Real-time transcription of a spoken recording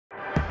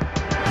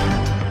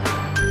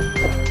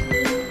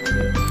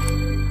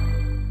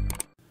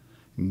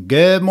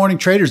Good morning,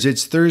 traders.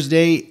 It's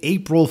Thursday,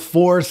 April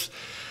 4th.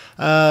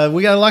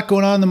 We got a lot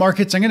going on in the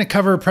markets. I'm going to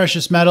cover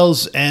precious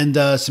metals and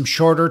some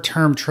shorter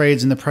term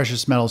trades in the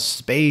precious metals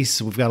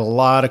space. We've got a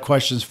lot of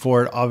questions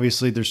for it.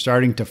 Obviously, they're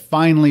starting to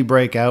finally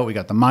break out. We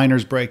got the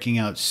miners breaking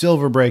out,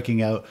 silver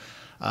breaking out.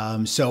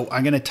 So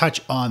I'm going to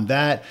touch on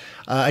that.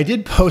 I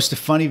did post a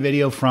funny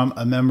video from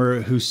a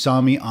member who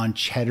saw me on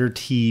Cheddar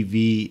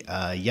TV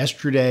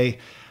yesterday.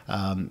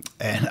 And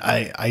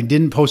I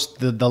didn't post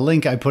the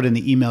link I put in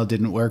the email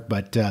didn't work,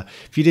 but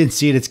if you didn't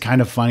see it, it's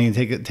kind of funny.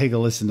 Take a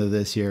listen to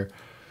this here.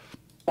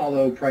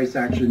 Follow price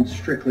action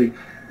strictly,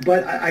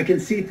 but I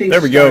can see things.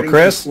 There we go,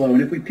 Chris. Slow.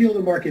 And if we peel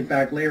the market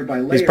back layer by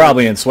layer, he's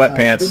probably in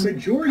sweatpants. The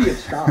majority of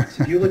stocks,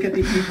 if you look at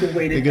the equal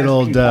weighted, the good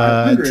old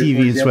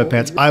TV in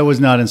sweatpants. I was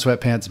not in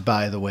sweatpants,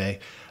 by the way.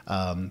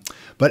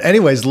 But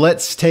anyways,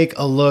 let's take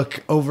a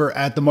look over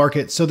at the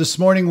market. So this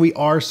morning we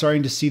are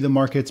starting to see the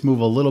markets move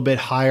a little bit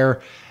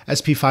higher.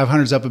 S&P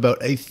 500 is up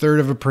about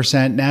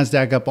 1/3%.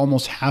 NASDAQ up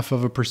almost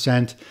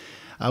 0.5%.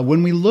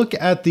 When we look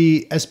at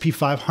the S&P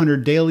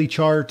 500 daily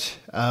chart,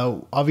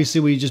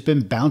 obviously we've just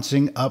been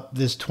bouncing up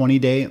this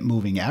 20-day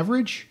moving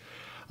average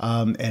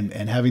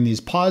and having these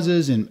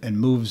pauses and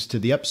moves to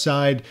the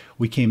upside.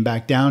 We came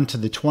back down to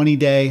the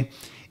 20-day.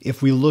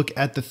 If we look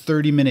at the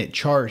 30-minute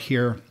chart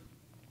here,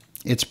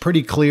 it's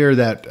pretty clear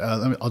that,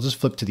 I'll just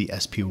flip to the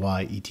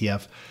SPY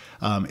ETF.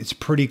 It's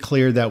pretty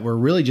clear that we're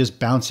really just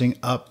bouncing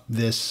up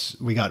this.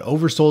 We got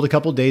oversold a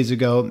couple days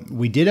ago.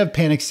 We did have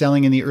panic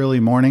selling in the early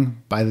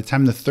morning. By the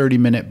time the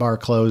 30-minute bar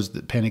closed,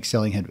 the panic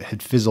selling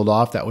had fizzled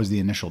off. That was the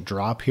initial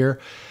drop here.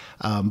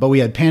 But we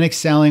had panic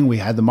selling. We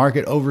had the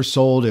market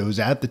oversold. It was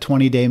at the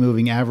 20-day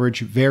moving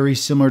average, very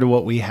similar to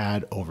what we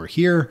had over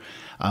here.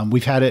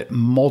 We've had it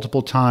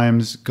multiple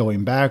times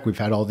going back. We've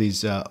had all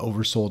these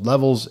oversold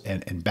levels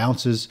and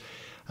bounces.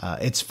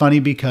 It's funny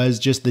because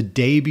just the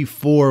day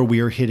before we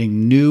are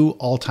hitting new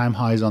all-time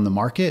highs on the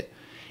market.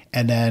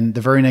 And then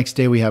the very next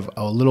day we have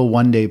a little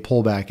one-day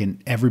pullback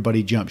and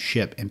everybody jumps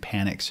ship and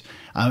panics.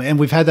 And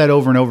we've had that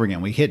over and over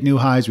again. We hit new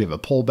highs, we have a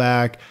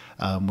pullback.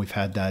 We've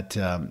had that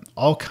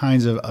all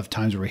kinds of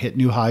times where we hit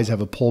new highs, have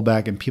a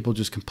pullback, and people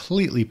just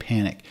completely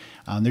panic.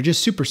 They're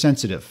just super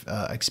sensitive,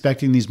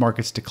 expecting these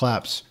markets to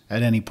collapse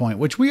at any point,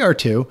 which we are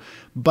too,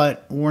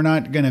 but we're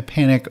not going to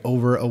panic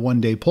over a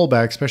one-day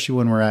pullback, especially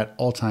when we're at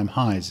all-time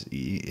highs.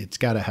 It's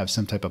got to have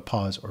some type of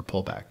pause or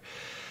pullback.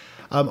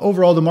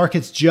 Overall, the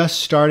market's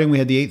just starting. We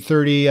had the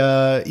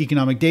 8:30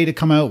 economic data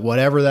come out.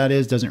 Whatever that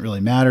is, doesn't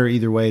really matter.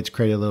 Either way, it's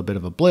created a little bit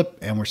of a blip,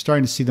 and we're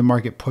starting to see the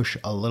market push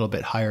a little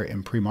bit higher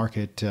in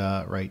pre-market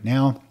right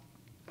now.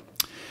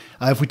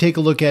 If we take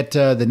a look at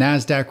the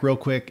NASDAQ real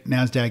quick,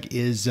 NASDAQ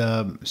is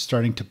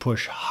starting to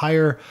push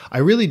higher. I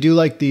really do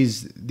like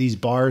these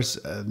bars.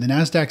 The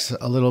NASDAQ's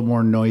a little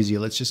more noisy.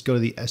 Let's just go to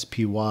the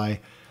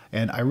SPY.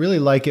 And I really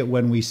like it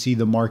when we see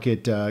the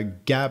market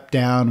gap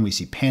down, we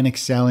see panic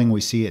selling, we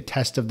see a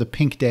test of the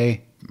pink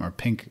day or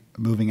pink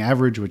moving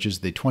average, which is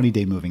the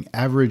 20-day moving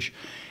average.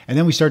 And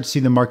then we start to see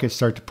the market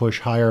start to push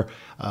higher.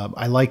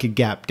 I like a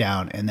gap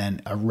down and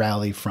then a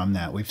rally from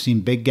that. We've seen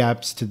big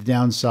gaps to the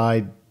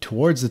downside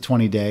towards the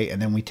 20-day, and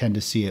then we tend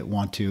to see it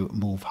want to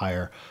move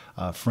higher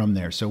from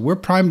there. So we're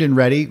primed and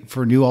ready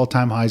for new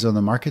all-time highs on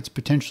the markets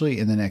potentially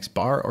in the next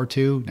bar or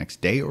two, next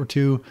day or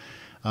two.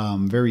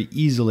 Very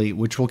easily,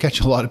 which will catch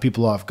a lot of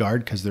people off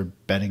guard because they're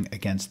betting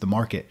against the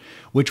market,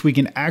 which we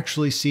can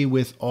actually see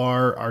with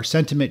our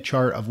sentiment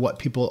chart of what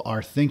people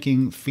are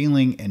thinking,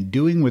 feeling, and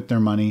doing with their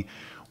money.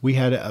 We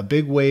had a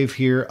big wave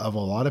here of a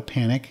lot of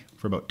panic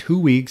for about 2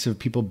 weeks of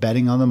people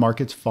betting on the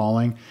markets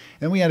falling.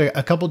 Then we had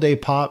a couple day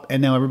pop,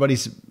 and now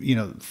everybody's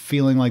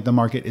feeling like the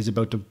market is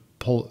about to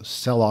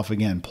sell off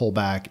again, pull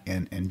back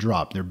and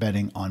drop. They're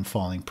betting on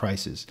falling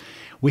prices.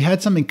 We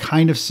had something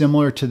kind of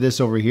similar to this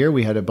over here.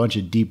 We had a bunch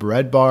of deep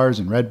red bars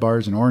and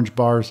orange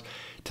bars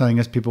telling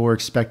us people were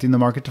expecting the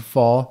market to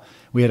fall.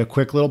 We had a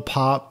quick little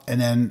pop,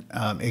 and then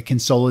it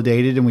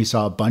consolidated, and we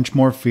saw a bunch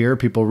more fear.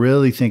 People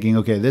really thinking,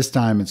 okay, this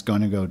time it's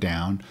going to go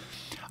down.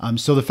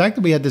 So the fact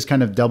that we had this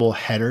kind of double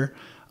header,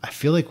 I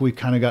feel like we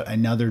kind of got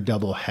another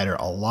double header,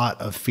 a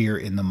lot of fear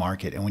in the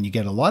market. And when you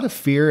get a lot of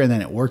fear and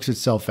then it works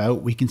itself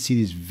out, we can see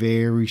these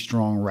very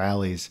strong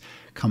rallies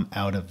come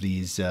out of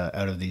these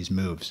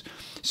moves.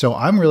 So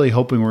I'm really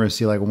hoping we're going to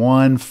see like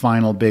one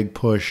final big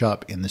push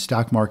up in the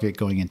stock market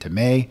going into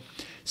May.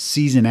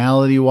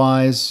 Seasonality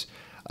wise,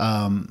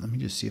 let me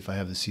just see if I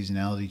have the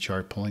seasonality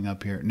chart pulling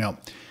up here. No,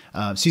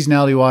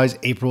 seasonality wise,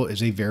 April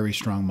is a very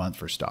strong month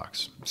for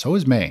stocks. So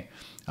is May.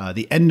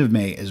 The end of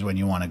May is when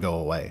you want to go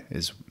away,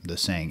 is the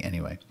saying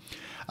anyway.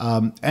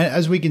 And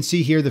as we can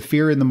see here, the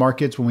fear in the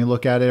markets, when we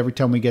look at it, every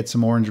time we get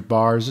some orange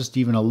bars, just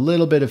even a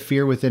little bit of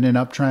fear within an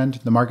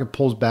uptrend, the market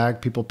pulls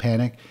back, people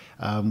panic.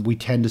 We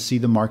tend to see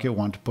the market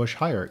want to push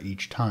higher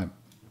each time.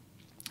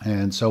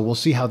 And so we'll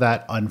see how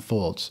that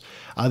unfolds.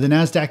 The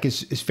NASDAQ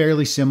is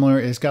fairly similar.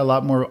 It's got a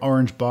lot more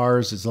orange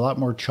bars. It's a lot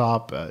more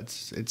chop.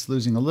 It's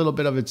losing a little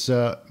bit of its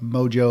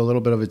mojo, a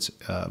little bit of its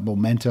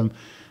momentum.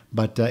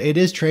 But it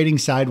is trading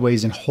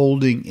sideways and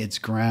holding its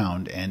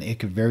ground, and it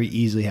could very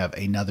easily have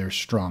another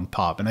strong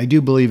pop. And I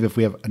do believe if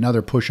we have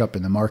another push up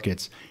in the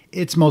markets,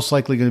 it's most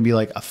likely going to be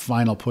like a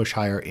final push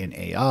higher in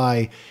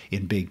AI,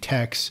 in big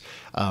techs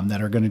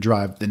that are going to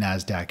drive the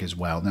NASDAQ as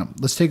well. Now,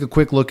 let's take a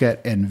quick look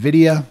at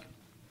NVIDIA.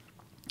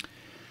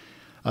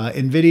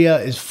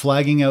 NVIDIA is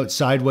flagging out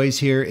sideways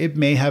here. It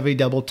may have a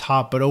double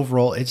top, but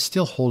overall it's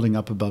still holding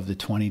up above the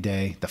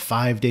 20-day. The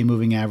 5-day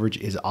moving average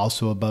is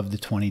also above the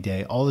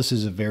 20-day. All this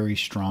is a very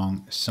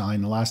strong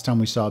sign. The last time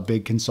we saw a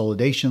big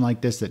consolidation like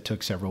this that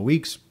took several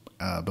weeks,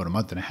 about a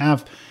month and a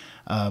half,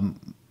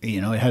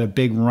 it had a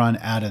big run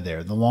out of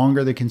there. The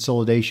longer the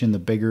consolidation, the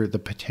bigger the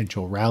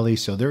potential rally.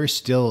 So there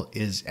still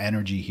is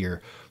energy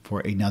here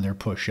for another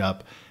push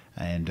up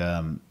and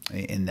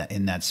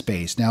in that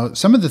space. Now,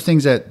 some of the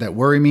things that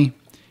worry me,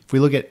 if we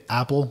look at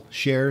Apple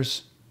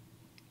shares,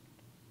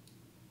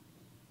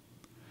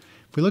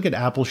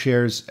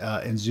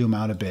 and zoom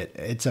out a bit,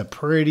 it's a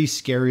pretty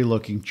scary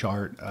looking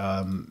chart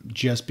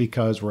just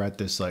because we're at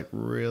this like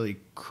really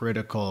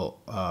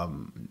critical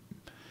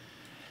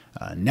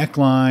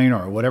neckline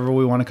or whatever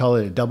we want to call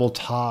it, a double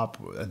top,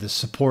 the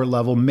support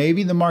level.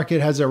 Maybe the market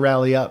has a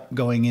rally up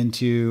going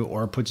into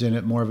or puts in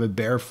it more of a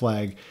bear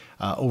flag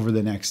over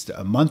the next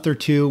month or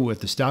two with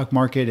the stock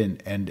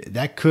market. And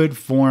that could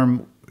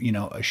form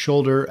a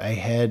shoulder, a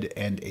head,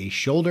 and a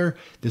shoulder.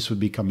 This would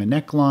become a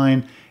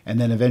neckline. And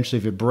then eventually,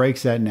 if it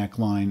breaks that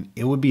neckline,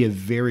 it would be a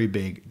very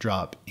big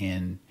drop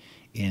in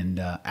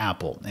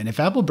Apple. And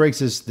if Apple breaks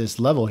this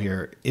level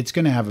here, it's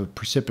going to have a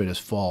precipitous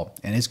fall,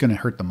 and it's going to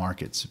hurt the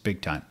markets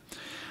big time.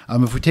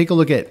 If we take a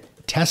look at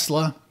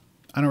Tesla,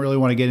 I don't really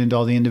want to get into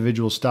all the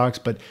individual stocks,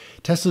 but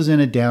Tesla's in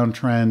a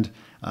downtrend.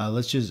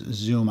 Let's just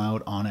zoom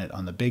out on it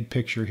on the big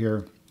picture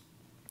here.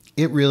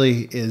 It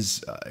really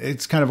is,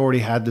 it's kind of already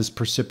had this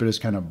precipitous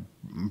kind of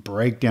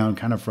breakdown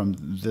kind of from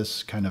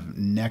this kind of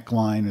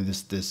neckline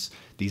or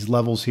these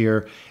levels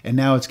here. And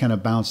now it's kind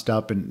of bounced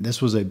up. And this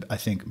was, I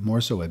think,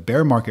 more so a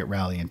bear market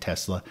rally in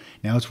Tesla.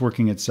 Now it's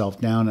working itself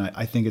down.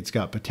 I think it's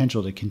got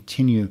potential to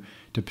continue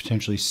to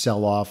potentially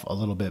sell off a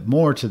little bit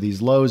more to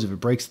these lows. If it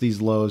breaks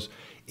these lows,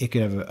 it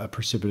could have a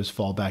precipitous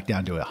fall back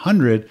down to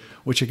 100,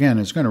 which again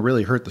is going to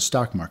really hurt the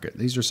stock market.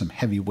 These are some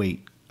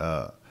heavyweight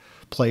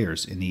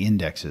players in the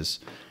indexes.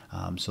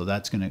 So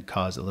that's going to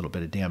cause a little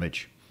bit of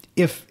damage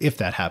if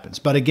that happens.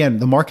 But again,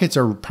 the markets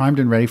are primed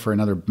and ready for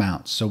another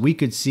bounce. So we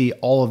could see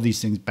all of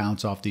these things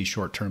bounce off these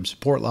short-term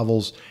support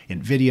levels,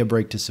 NVIDIA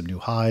break to some new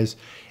highs,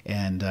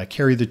 and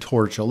carry the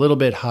torch a little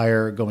bit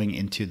higher going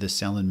into the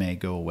sell in May,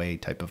 go away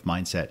type of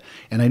mindset.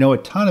 And I know a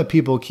ton of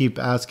people keep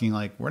asking,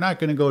 like, we're not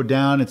going to go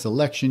down. It's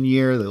election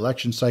year. The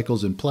election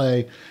cycle's in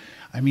play.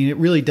 I mean, it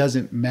really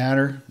doesn't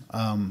matter.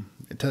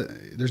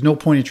 There's no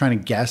point in trying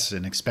to guess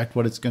and expect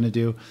what it's going to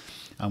do.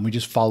 We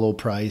just follow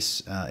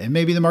price, and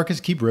maybe the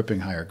markets keep ripping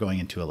higher going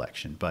into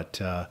election.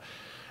 But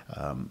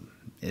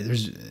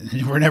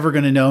we're never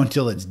going to know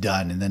until it's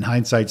done. And then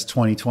hindsight's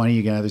 2020.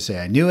 You can either say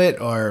I knew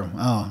it or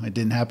it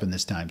didn't happen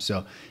this time.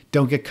 So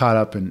don't get caught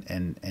up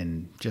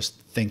in just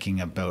thinking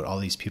about all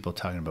these people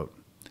talking about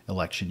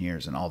election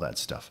years and all that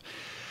stuff.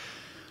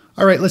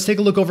 All right, let's take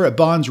a look over at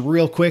bonds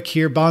real quick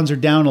here. Bonds are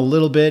down a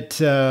little bit.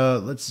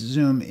 Let's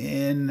zoom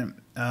in.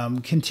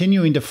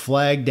 Continuing to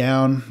flag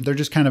down. They're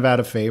just kind of out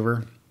of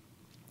favor.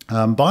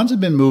 Bonds have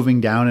been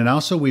moving down, and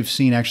also we've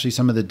seen actually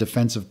some of the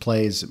defensive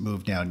plays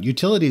move down.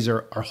 Utilities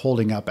are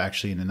holding up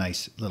actually in a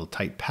nice little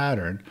tight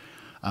pattern.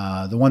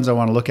 The ones I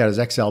want to look at is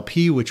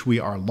XLP, which we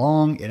are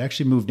long. It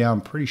actually moved down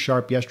pretty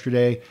sharp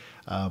yesterday,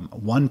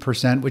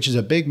 1%, which is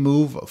a big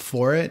move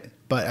for it.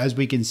 But as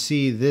we can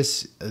see,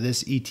 this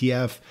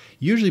ETF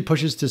usually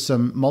pushes to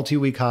some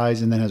multi-week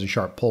highs and then has a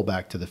sharp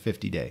pullback to the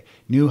 50-day.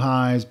 New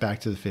highs,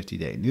 back to the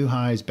 50-day. New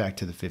highs, back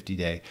to the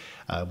 50-day.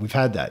 We've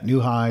had that.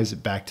 New highs,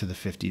 back to the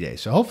 50-day.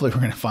 So hopefully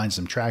we're going to find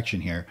some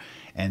traction here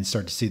and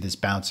start to see this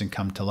bounce and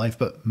come to life.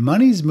 But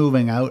money's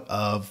moving out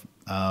of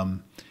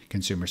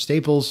consumer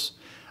staples.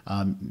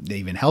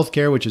 Even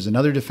healthcare, which is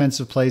another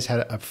defensive place,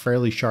 had a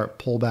fairly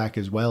sharp pullback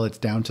as well. It's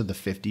down to the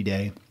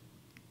 50-day.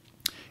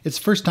 It's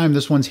the first time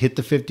this one's hit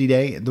the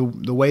 50-day.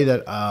 The way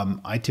that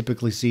I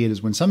typically see it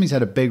is when something's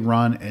had a big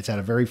run and it's had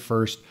a very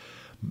first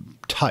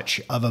touch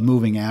of a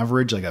moving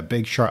average, like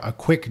a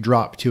quick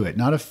drop to it,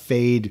 not a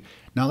fade,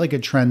 not like a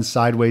trend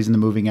sideways and the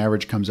moving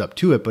average comes up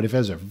to it, but if it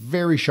has a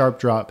very sharp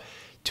drop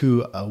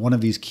to one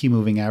of these key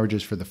moving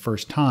averages for the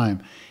first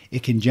time,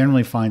 it can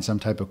generally find some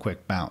type of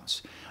quick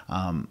bounce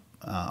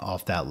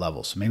off that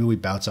level. So maybe we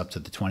bounce up to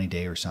the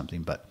 20-day or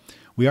something, but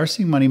we are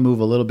seeing money move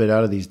a little bit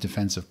out of these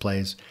defensive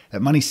plays.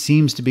 That money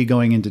seems to be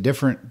going into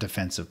different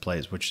defensive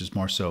plays, which is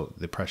more so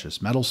the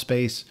precious metal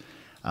space.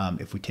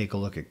 If we take a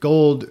look at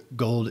gold,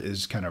 gold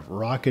is kind of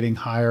rocketing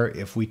higher.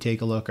 If we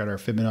take a look at our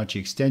Fibonacci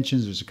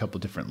extensions, there's a couple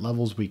different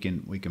levels we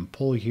can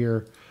pull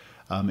here.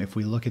 If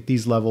we look at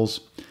these levels,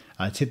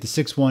 it's hit the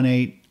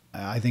 618.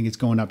 I think it's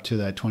going up to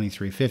that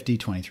 2350,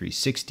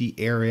 2360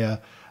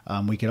 area.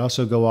 We could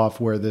also go off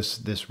where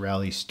this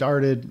rally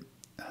started.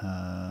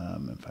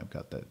 If I've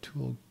got that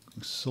tool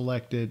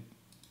selected,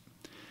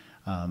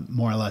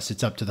 more or less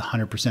it's up to the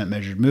 100%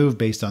 measured move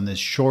based on this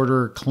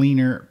shorter,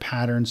 cleaner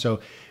pattern. So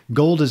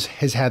gold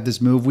has had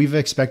this move. We've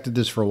expected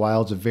this for a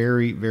while. It's a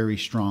very, very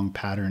strong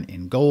pattern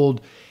in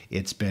gold.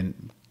 It's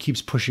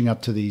keeps pushing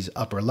up to these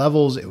upper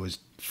levels. It was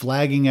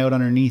flagging out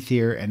underneath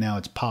here, and now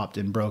it's popped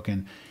and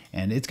broken,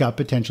 and it's got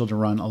potential to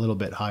run a little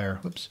bit higher.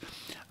 Whoops,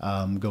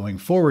 going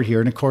forward here.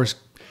 And of course,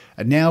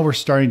 now we're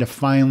starting to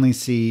finally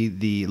see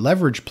the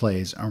leverage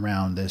plays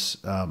around this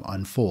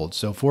unfold.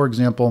 So for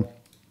example,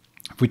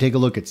 if we take a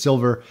look at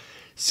silver,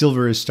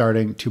 silver is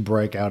starting to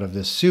break out of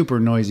this super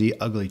noisy,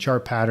 ugly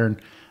chart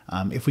pattern.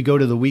 If we go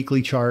to the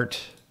weekly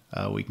chart,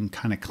 we can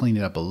kind of clean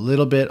it up a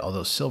little bit,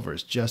 although silver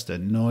is just a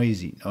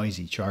noisy,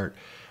 noisy chart.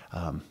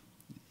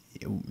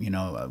 We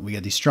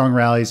got these strong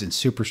rallies and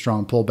super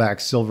strong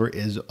pullbacks. Silver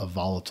is a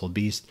volatile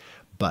beast,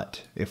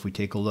 but if we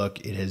take a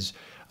look, it has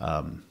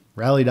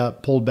rallied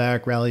up, pulled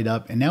back, rallied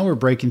up, and now we're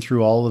breaking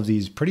through all of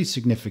these pretty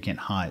significant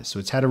highs. So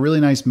it's had a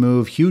really nice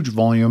move, huge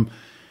volume.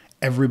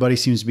 Everybody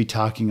seems to be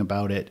talking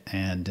about it,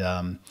 and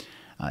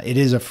it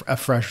is a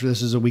fresh,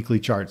 this is a weekly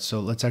chart. So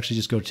let's actually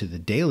just go to the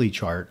daily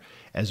chart.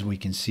 As we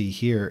can see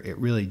here, it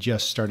really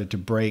just started to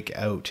break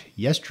out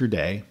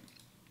yesterday.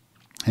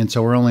 And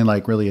so we're only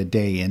like really a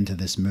day into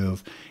this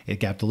move.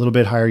 It gapped a little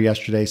bit higher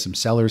yesterday. Some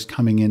sellers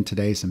coming in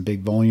today, some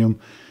big volume.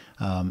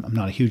 I'm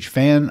not a huge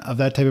fan of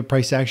that type of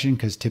price action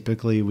because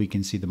typically we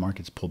can see the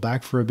markets pull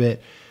back for a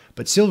bit.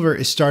 But silver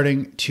is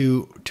starting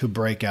to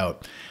break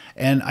out.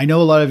 And I know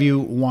a lot of you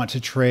want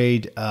to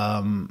trade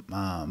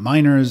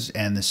miners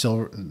and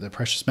the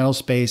precious metal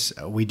space.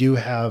 We do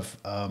have,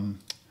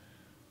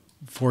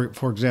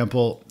 for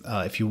example,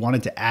 if you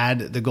wanted to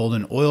add the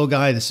golden oil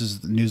guy, this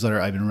is the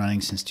newsletter I've been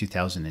running since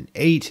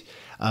 2008.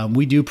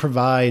 We do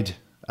provide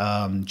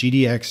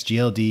GDX,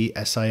 GLD,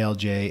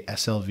 SILJ,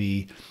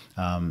 SLV,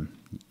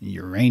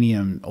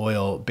 uranium,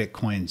 oil,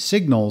 Bitcoin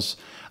signals.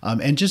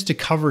 And just to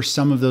cover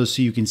some of those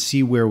so you can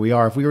see where we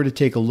are, if we were to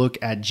take a look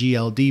at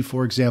GLD,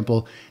 for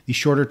example, the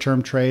shorter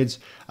term trades,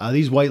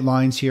 these white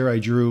lines here I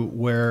drew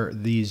where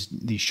these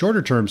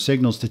shorter term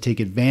signals to take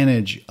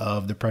advantage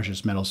of the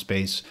precious metal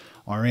space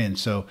are in.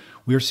 So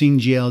we're seeing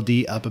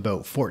GLD up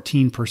about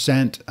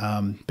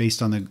 14%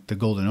 based on the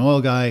golden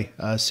oil guy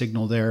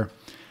signal there.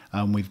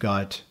 We've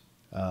got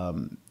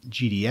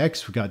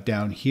GDX, we got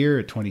down here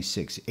at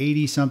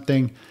 2680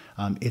 something.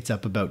 It's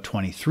up about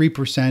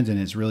 23%, and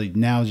it's really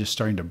now just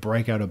starting to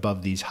break out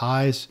above these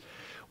highs.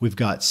 We've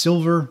got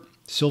silver.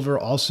 Silver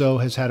also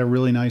has had a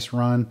really nice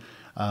run.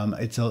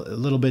 It's a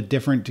little bit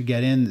different to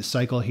get in the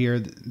cycle here.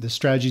 The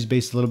strategy is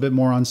based a little bit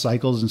more on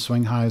cycles and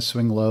swing highs,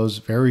 swing lows,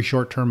 very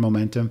short-term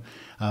momentum.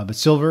 But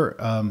silver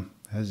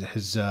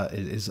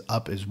is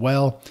up as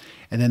well.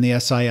 And then the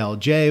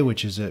SILJ,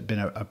 which has been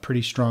a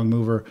pretty strong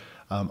mover,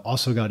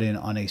 also got in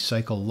on a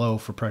cycle low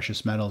for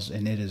precious metals,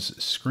 and it is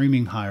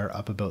screaming higher,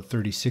 up about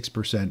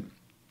 36%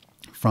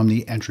 from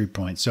the entry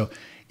point. So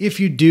if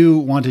you do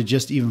want to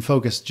just even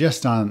focus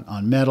just on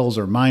metals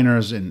or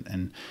miners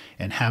and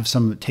have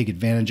some take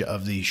advantage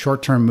of the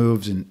short-term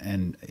moves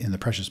and in the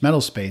precious metal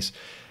space,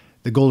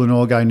 the Golden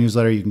Oil Guy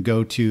newsletter, you can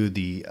go to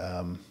the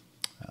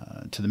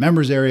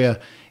members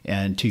area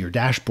and to your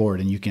dashboard,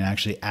 and you can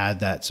actually add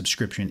that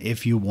subscription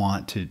if you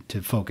want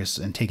to focus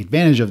and take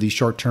advantage of these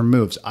short-term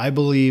moves. I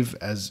believe,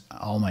 as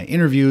all my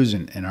interviews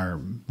and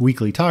our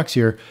weekly talks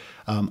here,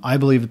 I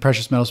believe the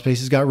precious metal space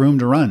has got room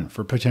to run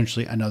for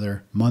potentially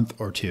another month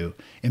or two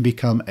and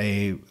become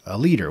a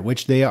leader,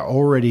 which they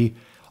already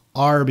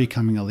are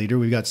becoming a leader.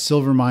 We've got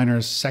silver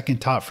miners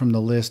second top from the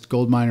list,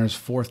 gold miners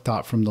fourth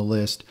top from the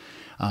list.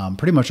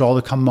 Pretty much all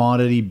the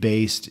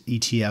commodity-based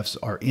ETFs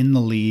are in the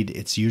lead.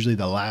 It's usually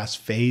the last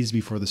phase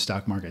before the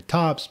stock market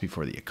tops,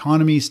 before the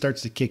economy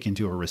starts to kick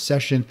into a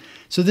recession.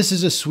 So this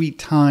is a sweet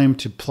time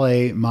to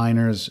play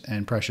miners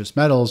and precious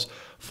metals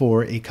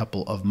for a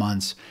couple of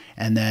months.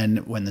 And then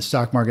when the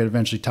stock market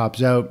eventually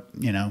tops out,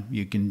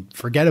 you can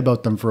forget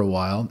about them for a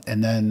while.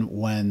 And then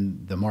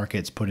when the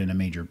market's put in a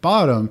major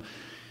bottom,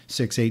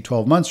 6, 8,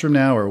 12 months from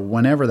now, or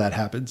whenever that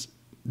happens,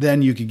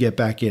 then you could get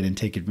back in and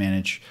take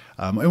advantage.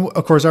 And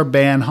of course, our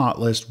ban hot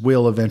list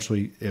will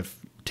eventually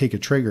take a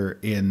trigger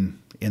in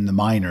the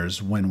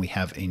miners when we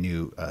have a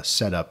new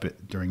setup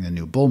during the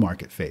new bull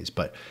market phase.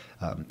 But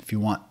if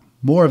you want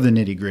more of the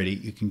nitty gritty,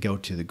 you can go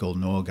to the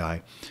Golden Oil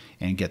Guy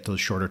and get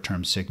those shorter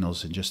term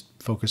signals and just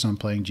focus on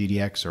playing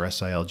GDX or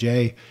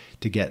SILJ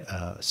to get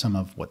some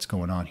of what's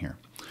going on here.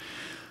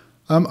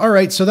 All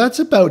right, so that's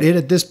about it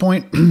at this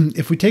point.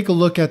 If we take a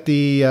look at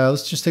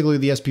let's just take a look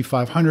at the SP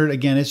 500.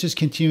 Again, it's just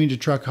continuing to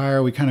truck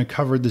higher. We kind of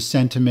covered the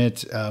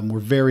sentiment. We're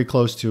very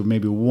close to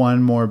maybe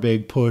one more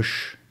big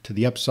push to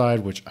the upside,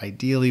 which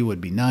ideally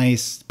would be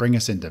nice, bring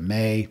us into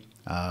May.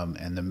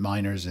 And the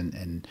miners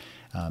and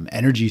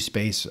energy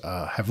space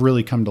have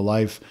really come to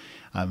life.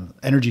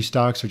 Energy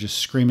stocks are just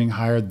screaming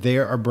higher. They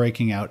are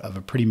breaking out of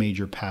a pretty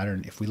major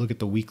pattern. If we look at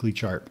the weekly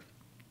chart,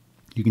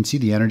 you can see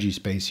the energy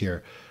space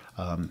here.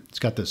 It's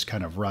got this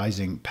kind of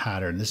rising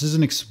pattern. This is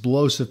an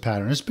explosive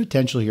pattern. There's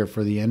potential here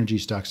for the energy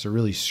stocks to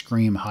really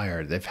scream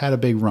higher. They've had a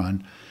big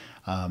run,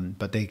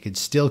 but they could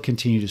still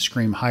continue to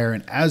scream higher.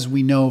 And as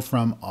we know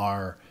from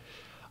our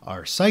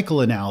our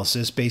cycle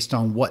analysis based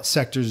on what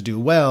sectors do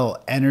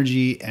well,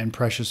 energy and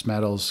precious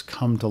metals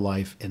come to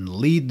life and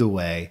lead the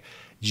way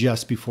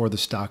just before the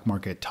stock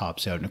market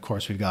tops out. And of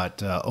course, we've got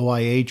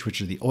OIH,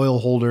 which are the oil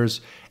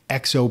holders,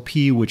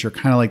 XOP, which are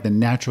kind of like the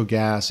natural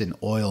gas and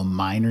oil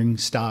mining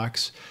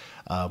stocks.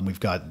 We've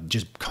got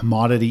just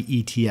commodity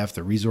ETF,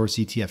 the resource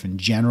ETF in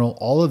general.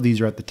 All of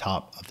these are at the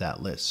top of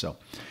that list. So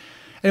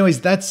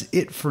anyways, that's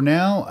it for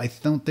now. I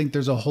don't think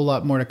there's a whole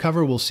lot more to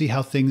cover. We'll see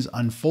how things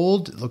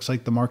unfold. It looks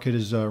like the market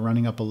is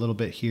running up a little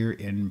bit here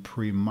in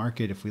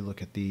pre-market if we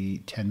look at the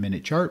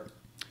 10-minute chart.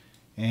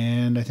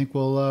 And I think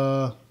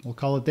we'll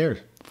call it there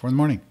for the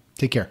morning.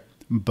 Take care.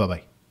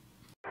 Bye-bye.